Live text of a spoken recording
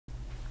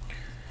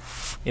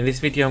In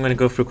this video I'm going to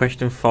go through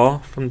question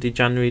 4 from the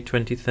January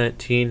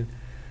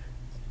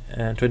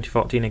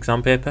 2014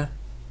 exam paper.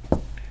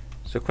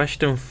 So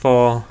question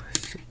 4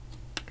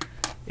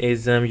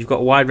 is you've got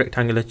a wide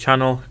rectangular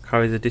channel,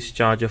 carries a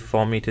discharge of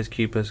 4 meters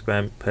cubed per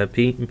square per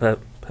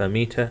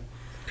meter.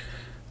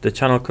 The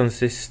channel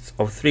consists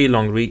of 3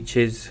 long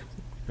reaches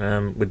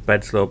with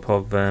bed slope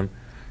of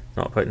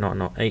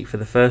 0.008 for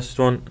the first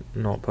one,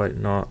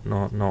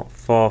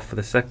 0.0004 for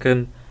the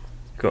second.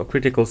 You've got a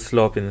critical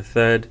slope in the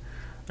third,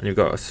 and you've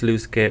got a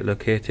sluice gate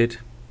located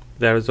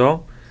there as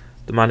well.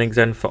 The Manning's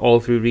end for all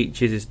 3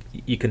 reaches is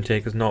you can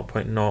take as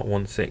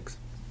 0.016.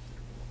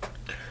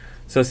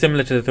 So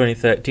similar to the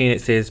 2013,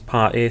 it says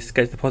part A,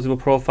 sketch the possible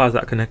profiles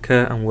that can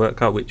occur and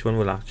work out which one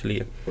will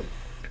actually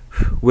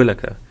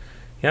occur.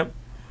 Yep.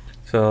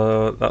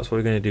 So that's what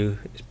we're going to do,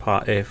 is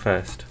part A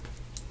first.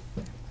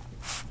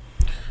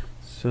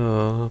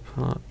 So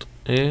part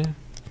A, I'm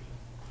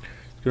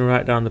going to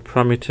write down the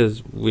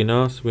parameters we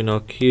know. So we know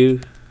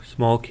Q,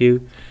 small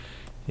q,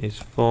 is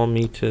 4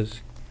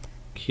 meters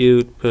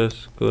cubed per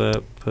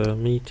square per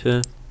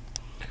meter.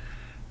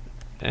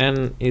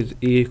 N is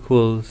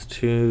equals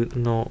to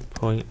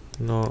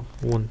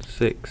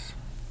 0.016.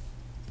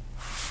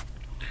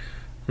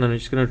 And then I'm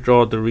just going to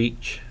draw the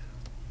reach.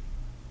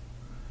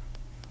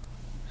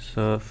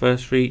 So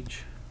first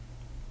reach,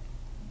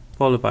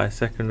 followed by a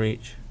second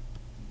reach,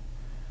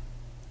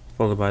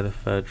 followed by the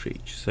third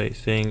reach. So it's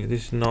saying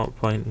this is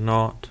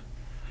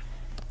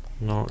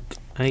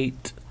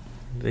 0.008,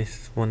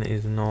 this one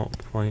is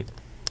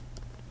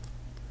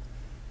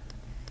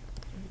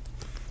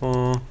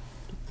 0.4,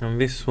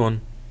 and this one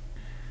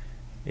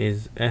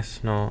is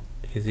S0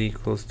 is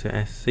equals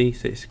to SC,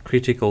 so it's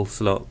critical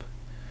slope.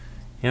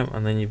 Yep,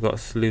 and then you've got a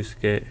sluice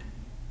gate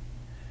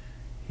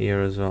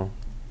here as well.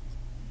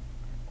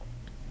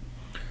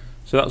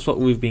 So that's what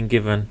we've been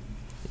given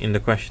in the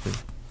question.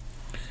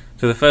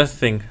 So the first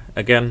thing,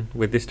 again,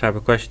 with this type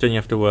of question, you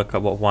have to work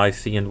out what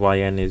YC and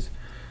YN is.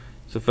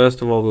 So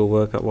first of all, we'll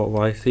work out what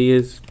YC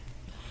is.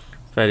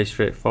 Fairly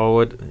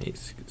straightforward.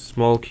 It's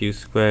small q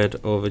squared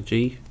over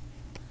g,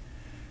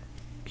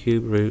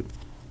 cube root,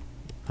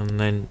 and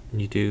then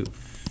you do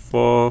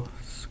 4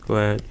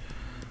 squared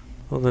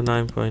over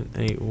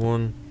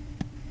 9.81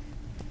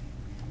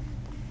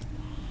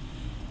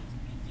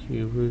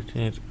 cube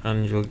rooted,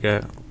 and you'll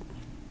get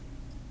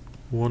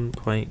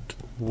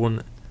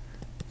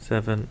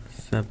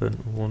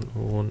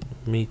 1.17711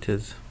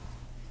 meters.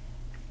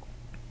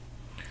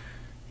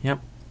 Yep.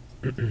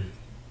 So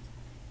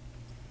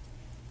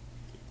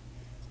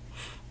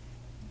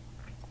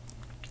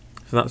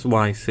that's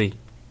YC.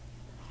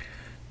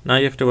 Now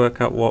you have to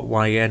work out what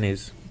YN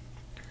is.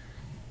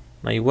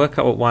 Now you work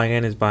out what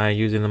YN is by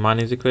using the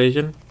Manning's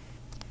equation.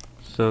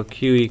 So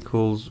Q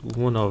equals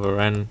 1 over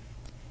N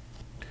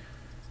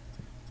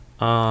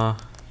R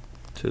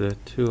to the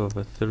 2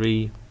 over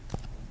 3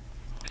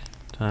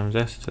 times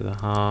S to the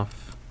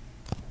half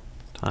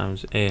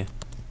times A.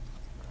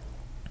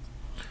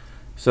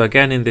 So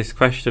again, in this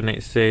question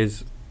it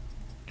says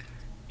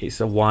it's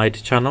a wide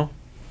channel.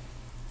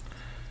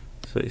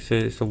 So it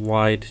says it's a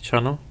wide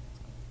channel.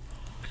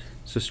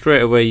 So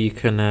straight away you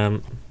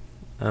can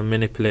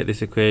manipulate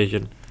this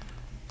equation.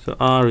 So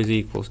R is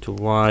equals to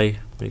Y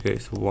because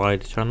it's a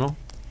wide channel.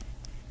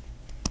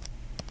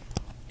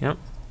 Yep.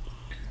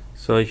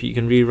 So if you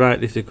can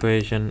rewrite this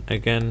equation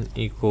again,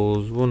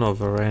 equals 1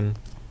 over N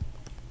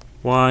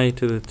Y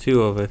to the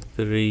 2 over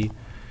 3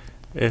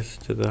 S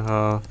to the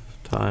half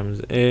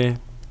times A.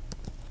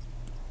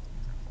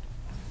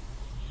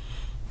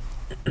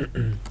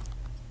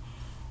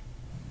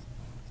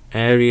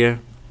 Area,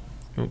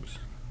 oops,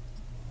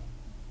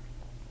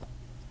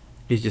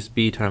 is just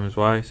B times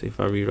Y. So if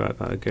I rewrite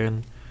that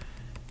again,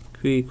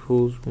 Q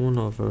equals 1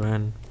 over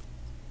N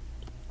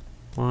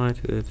Y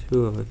to the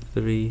 2 over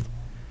 3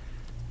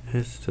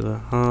 S to the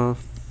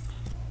half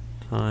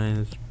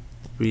times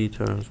B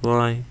times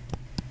Y.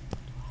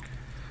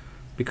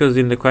 Because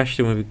in the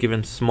question we were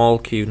given small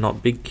q,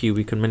 not big Q,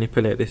 we can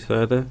manipulate this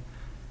further.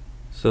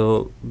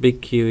 So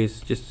big Q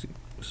is just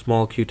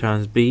small q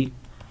times B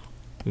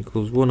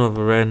equals 1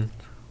 over N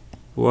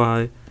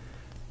Y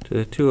to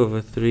the 2 over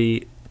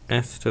 3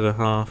 S to the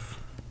half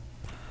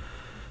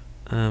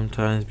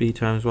times B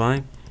times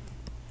Y.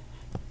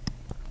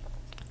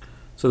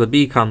 So the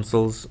B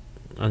cancels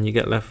and you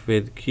get left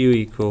with Q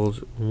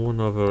equals 1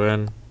 over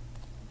N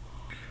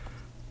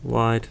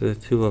Y to the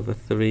 2 over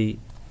 3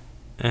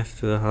 S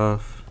to the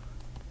half,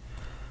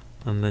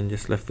 and then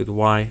just left with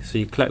Y. So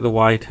you collect the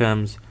Y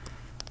terms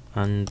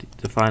and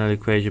the final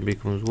equation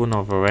becomes 1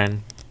 over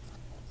N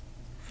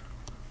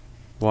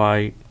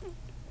Y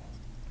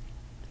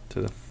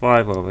to the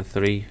 5 over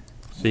 3.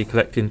 So you're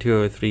collecting 2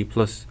 over 3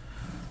 plus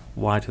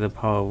Y to the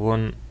power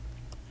 1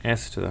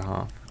 S to the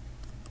half.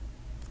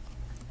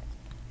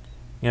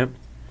 Yep.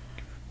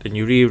 Then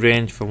you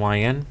rearrange for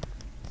YN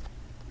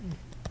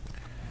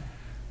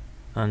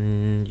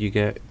and you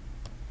get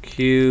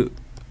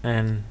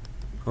QN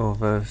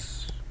over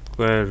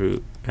square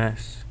root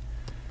S.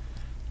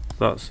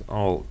 That's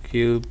all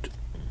cubed.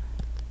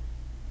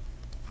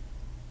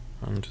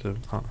 and to the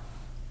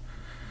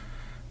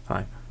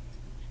 5.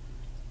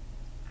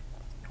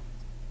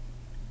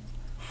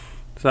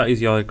 So that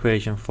is your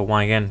equation for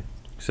yn.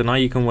 So now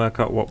you can work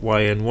out what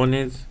yn1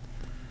 is.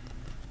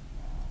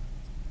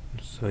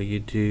 So you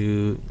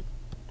do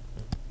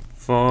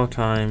 4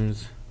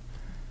 times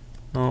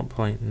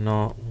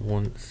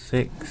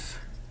 0.016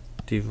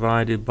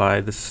 divided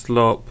by the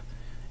slope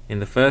in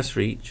the first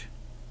reach,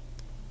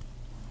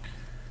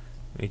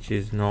 which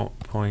is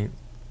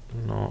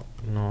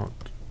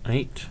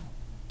 0.008.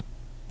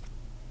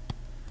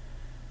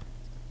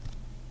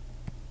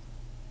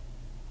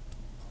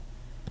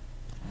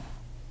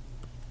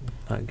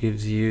 That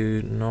gives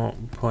you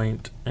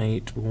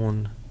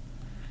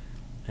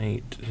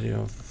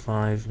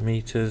 0.81805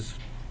 meters.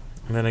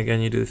 And then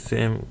again you do the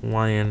same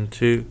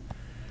yn2.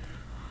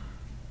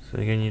 So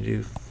again you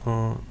do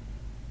 4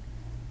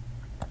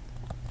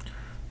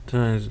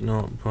 times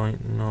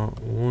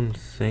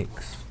 0.016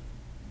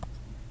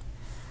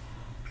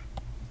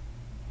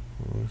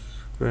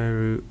 square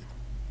root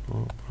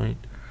 4 point.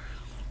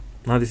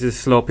 Now this is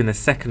slope in the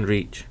second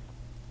reach.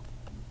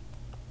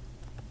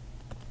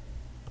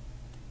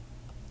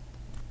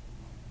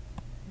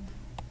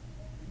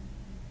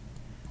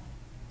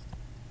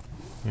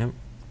 Yep.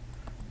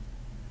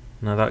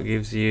 Now that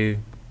gives you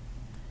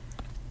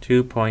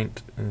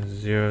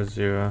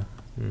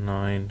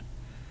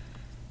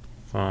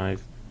 2.0095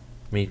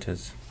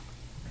 meters.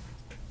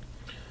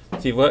 So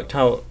you worked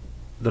out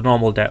the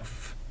normal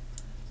depth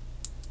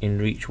in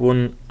reach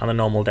 1 and the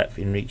normal depth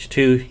in reach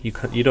 2.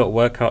 You don't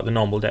work out the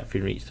normal depth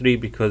in reach 3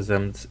 because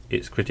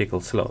it's critical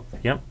slope.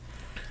 Yep.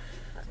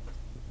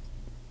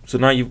 So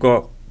now you've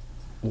got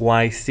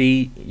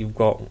YC, you've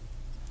got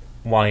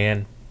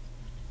YN.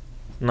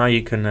 Now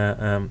you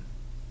can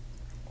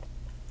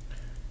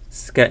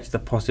sketch the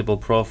possible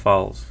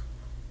profiles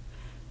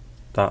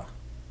that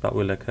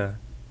will occur.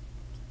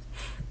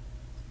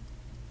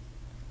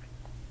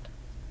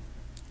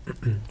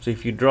 So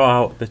if you draw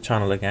out the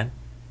channel again,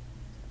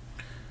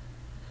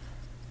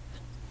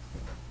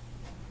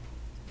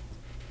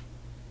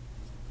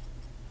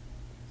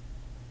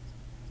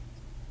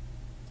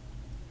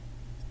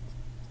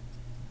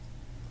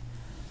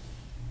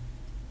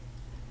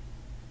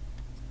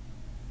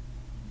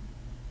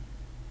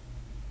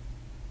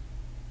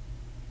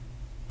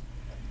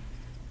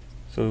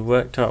 so we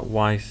worked out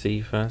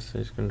YC first, so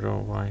just going to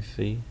draw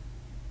YC.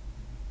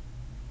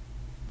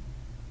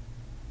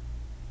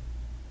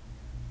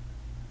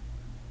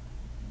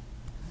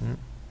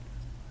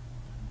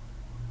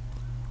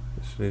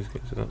 So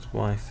that's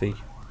YC.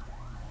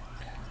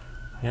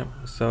 Yep,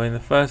 so in the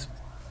first,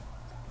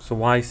 so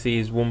YC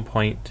is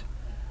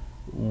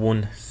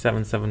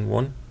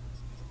 1.1771.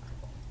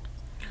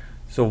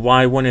 So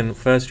Y1 in the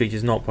first reach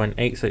is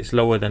 0.8, so it's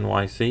lower than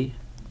YC.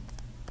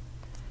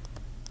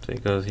 So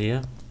it goes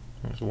here.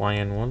 That's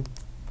yn1.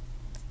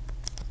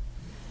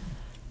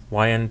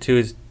 yn2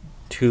 is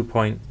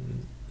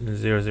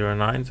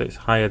 2.009, so it's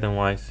higher than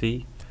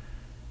YC.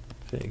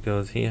 So it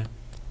goes here.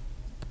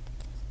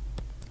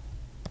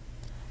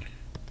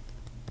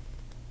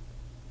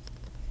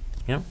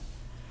 Yep.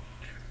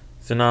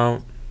 So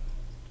now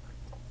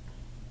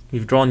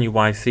you've drawn your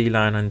YC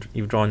line and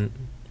you've drawn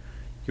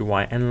your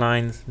YN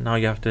lines. Now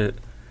you have to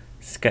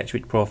sketch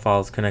which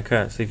profiles can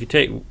occur. So if you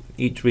take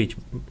each reach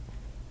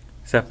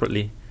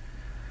separately,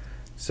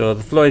 so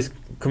the flow is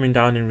coming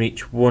down in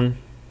reach 1,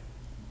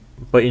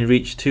 but in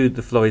reach 2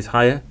 the flow is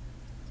higher.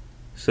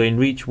 So in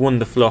reach 1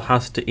 the flow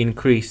has to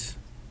increase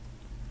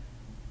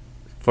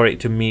for it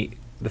to meet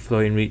the flow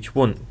in reach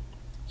 1.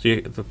 So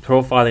the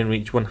profile in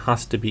reach 1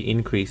 has to be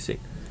increasing.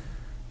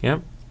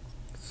 Yep.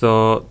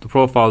 So the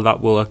profile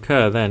that will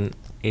occur then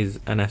is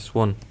an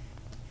S1.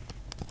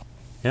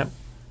 Yep.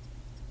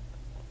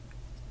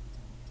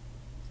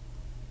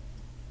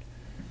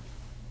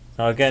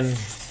 Now again,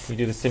 we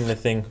do the similar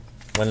thing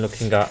when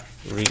looking at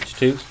reach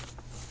 2.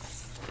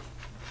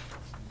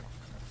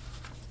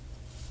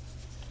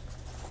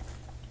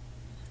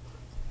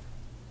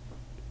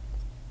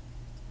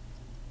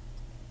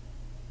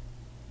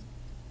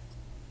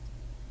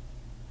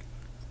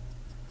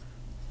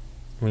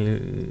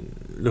 We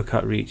look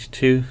at reach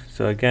 2,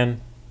 so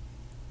again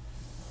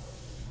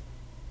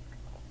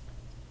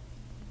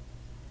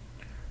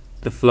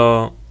the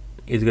flow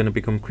is going to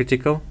become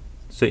critical,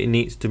 so it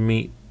needs to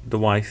meet the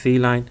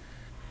YC line,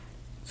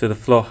 so the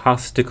flow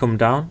has to come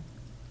down.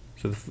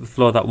 So the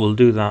flow that will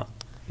do that,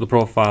 the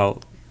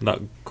profile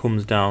that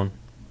comes down,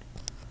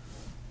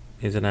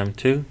 is an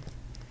M2.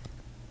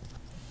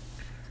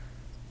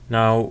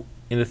 Now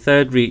in the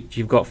third reach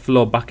you've got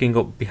flow backing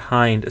up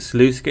behind a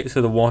sluice gate, so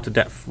the water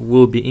depth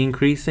will be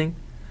increasing.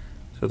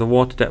 So the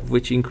water depth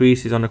which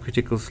increases on a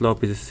critical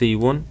slope is a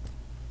C1.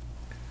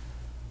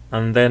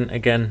 And then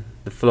again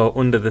the flow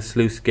under the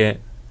sluice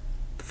gate,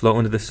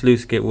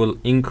 will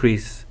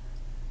increase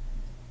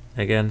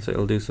again, so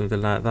it'll do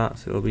something like that,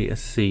 so it'll be a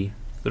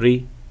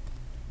C3.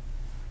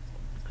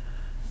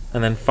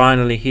 And then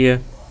finally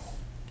here,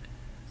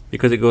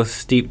 because it goes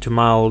steep to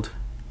mild,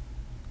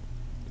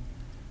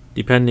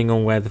 depending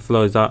on where the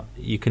flow is at,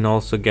 you can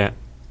also get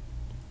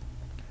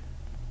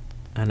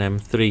and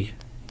M3.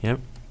 Yep,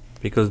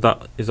 because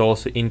that is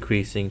also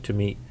increasing to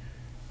meet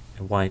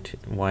yn2.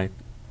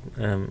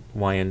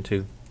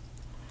 So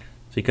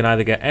you can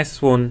either get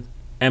S1,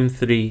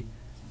 M3,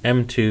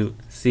 M2,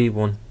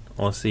 C1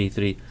 or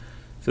C3.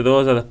 So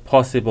those are the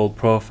possible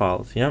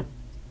profiles, yeah,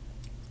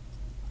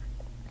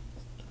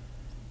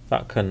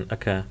 that can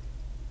occur.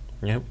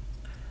 Yep,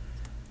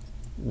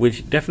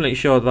 which definitely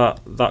show that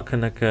that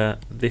can occur,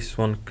 this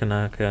one can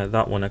occur,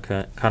 that one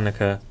can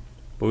occur,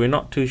 but we're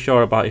not too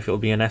sure about if it'll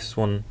be an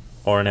S1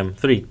 or an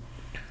M3.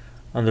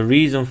 And the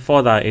reason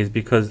for that is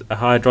because a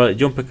hydraulic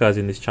jump occurs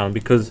in this channel,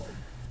 because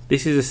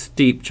this is a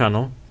steep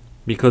channel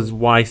because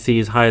YC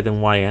is higher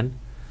than YN,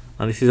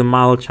 and this is a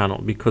mild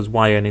channel because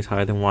YN is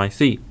higher than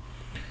YC.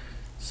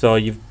 So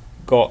you've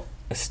got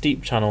a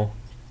steep channel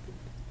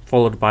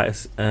followed by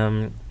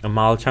a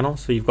mild channel,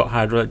 so you've got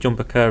hydraulic jump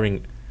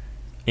occurring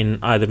in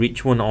either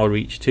reach 1 or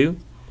reach 2.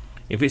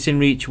 If it's in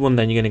reach 1,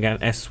 then you're going to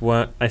get an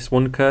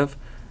S1 curve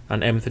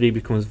and M3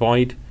 becomes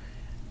void.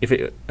 If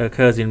it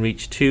occurs in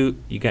reach 2,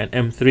 you get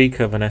an M3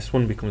 curve and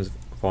S1 becomes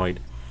void.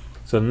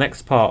 So the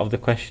next part of the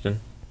question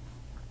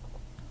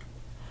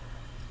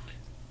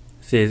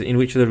says, in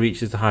which of the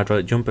reaches the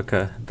hydraulic jump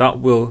occur? That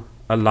will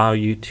allow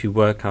you to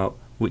work out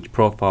which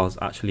profiles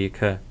actually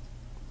occur.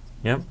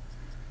 Yep.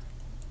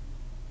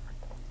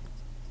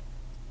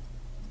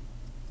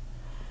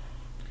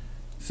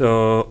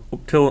 So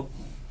up till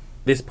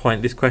this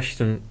point, this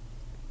question,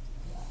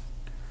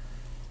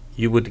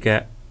 you would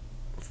get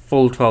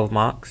full 12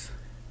 marks,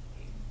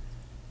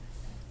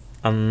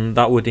 and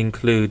that would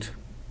include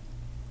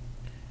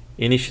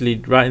initially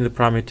writing the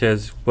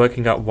parameters,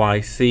 working out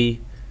YC,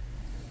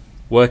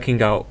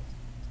 working out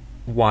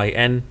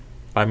YN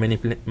by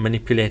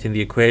manipulating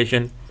the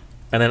equation,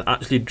 and then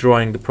actually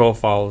drawing the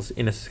profiles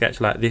in a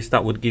sketch like this.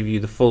 That would give you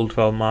the full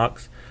 12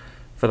 marks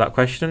for that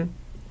question.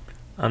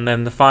 And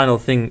then the final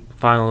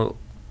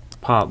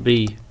part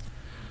B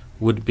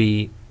would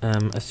be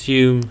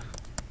assume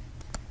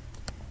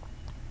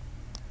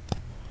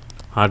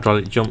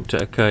hydraulic jump to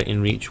occur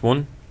in reach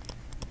 1.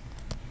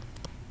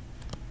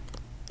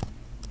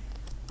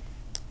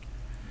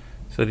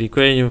 So the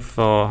equation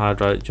for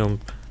hydraulic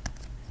jump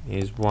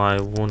is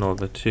y1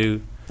 over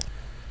 2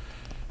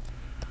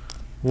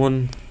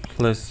 1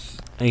 plus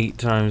 8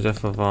 times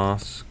f of r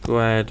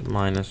squared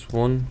minus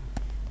 1,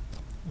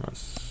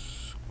 that's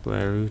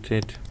square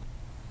rooted.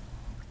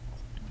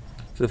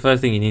 So the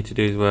first thing you need to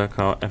do is work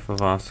out f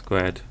of r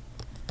squared.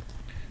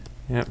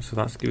 Yep, so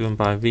that's given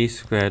by v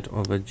squared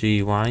over gy,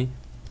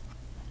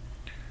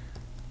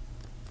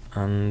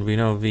 and we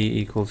know v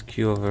equals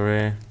q over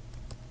a,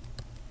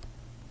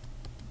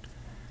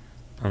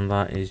 and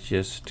that is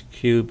just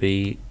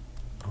qb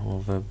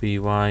over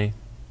by.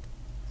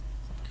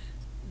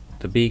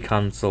 The b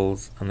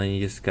cancels, and then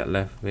you just get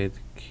left with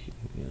q,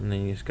 and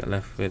then you just get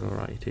left with, I'll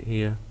write it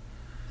here,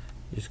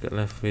 you just get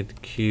left with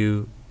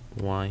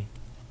qy.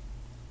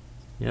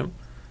 Yep.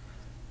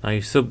 Now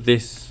you sub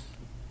this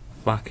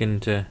back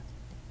into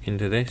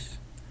this,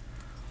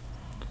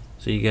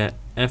 so you get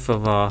f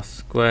of r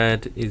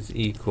squared is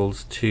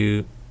equals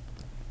to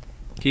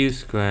q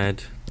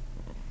squared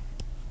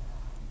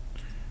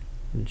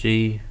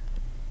g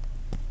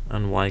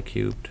and y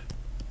cubed.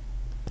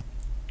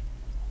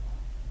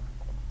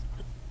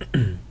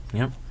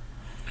 Yep.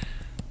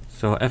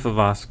 So f of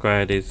r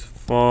squared is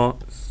 4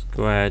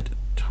 squared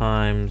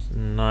times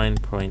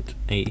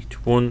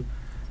 9.81,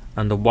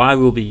 and the y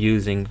we'll be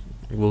using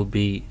will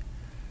be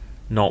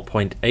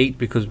 0.8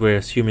 because we're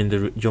assuming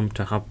the jump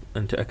to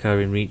happen to occur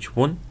in reach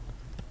 1.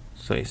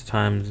 So it's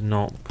times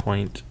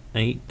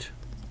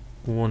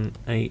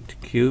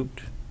 0.818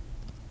 cubed,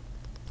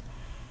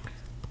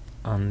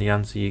 and the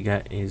answer you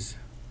get is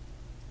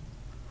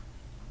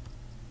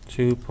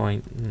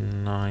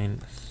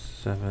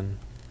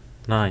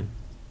 2.979.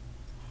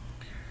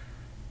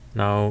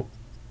 Now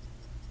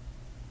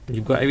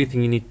you've got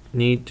everything you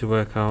need to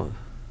work out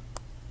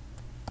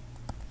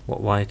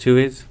what y2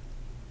 is.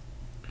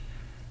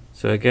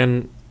 So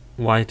again,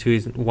 y2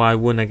 is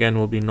y1 again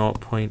will be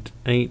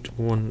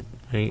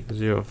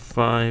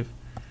 0.81805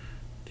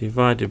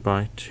 divided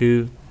by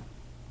 2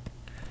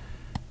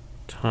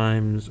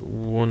 times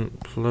 1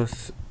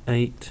 plus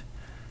 8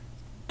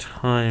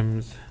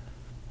 times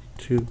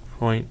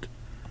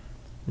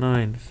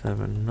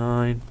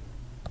 2.979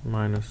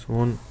 minus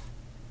 1,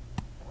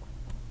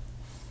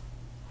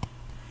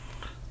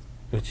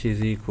 which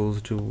is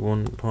equals to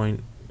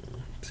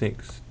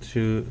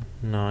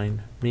 1.629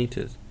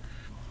 meters.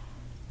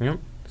 Yep.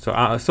 So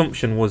our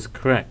assumption was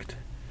correct,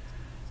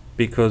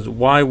 because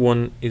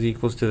y1 is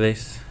equals to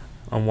this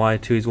and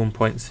y2 is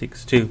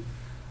 1.62.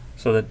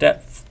 So the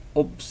depth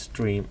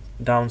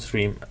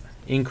downstream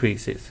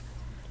increases.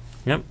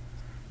 Yep.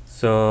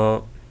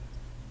 So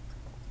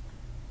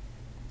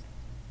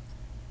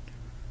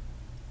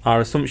our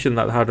assumption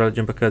that the hydraulic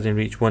jump occurs in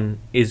reach 1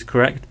 is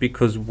correct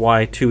because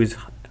y2 is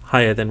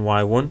higher than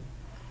y1.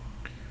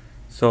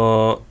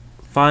 So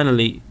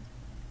finally,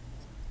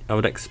 I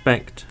would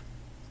expect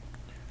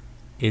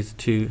is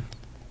to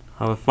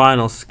have a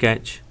final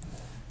sketch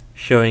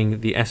showing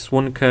the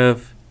S1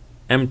 curve,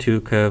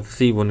 M2 curve,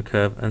 C1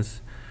 curve, and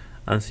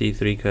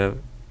C3 curve.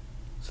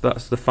 So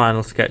that's the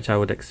final sketch I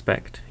would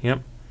expect.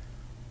 Yep.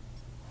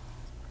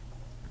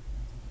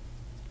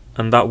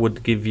 And that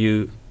would give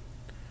you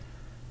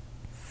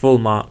full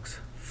marks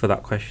for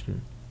that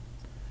question.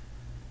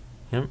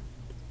 Yep.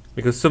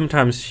 Because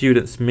sometimes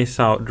students miss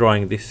out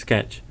drawing this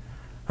sketch.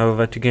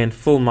 However, to gain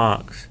full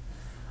marks,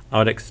 I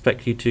would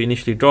expect you to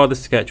initially draw the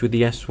sketch with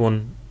the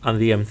S1 and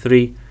the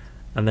M3,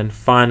 and then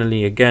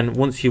finally again,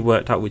 once you've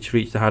worked out which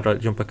reach the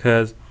hydraulic jump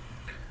occurs,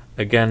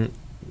 again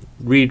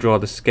redraw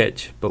the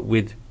sketch but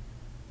with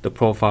the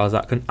profiles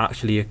that can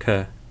actually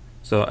occur.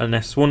 So an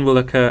S1 will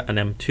occur, an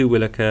M2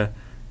 will occur,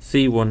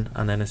 C1,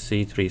 and then a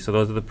C3. So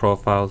those are the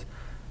profiles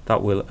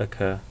that will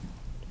occur.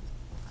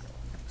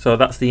 So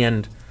that's the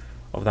end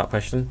of that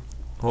question.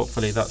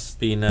 Hopefully that's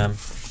been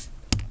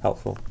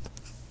helpful.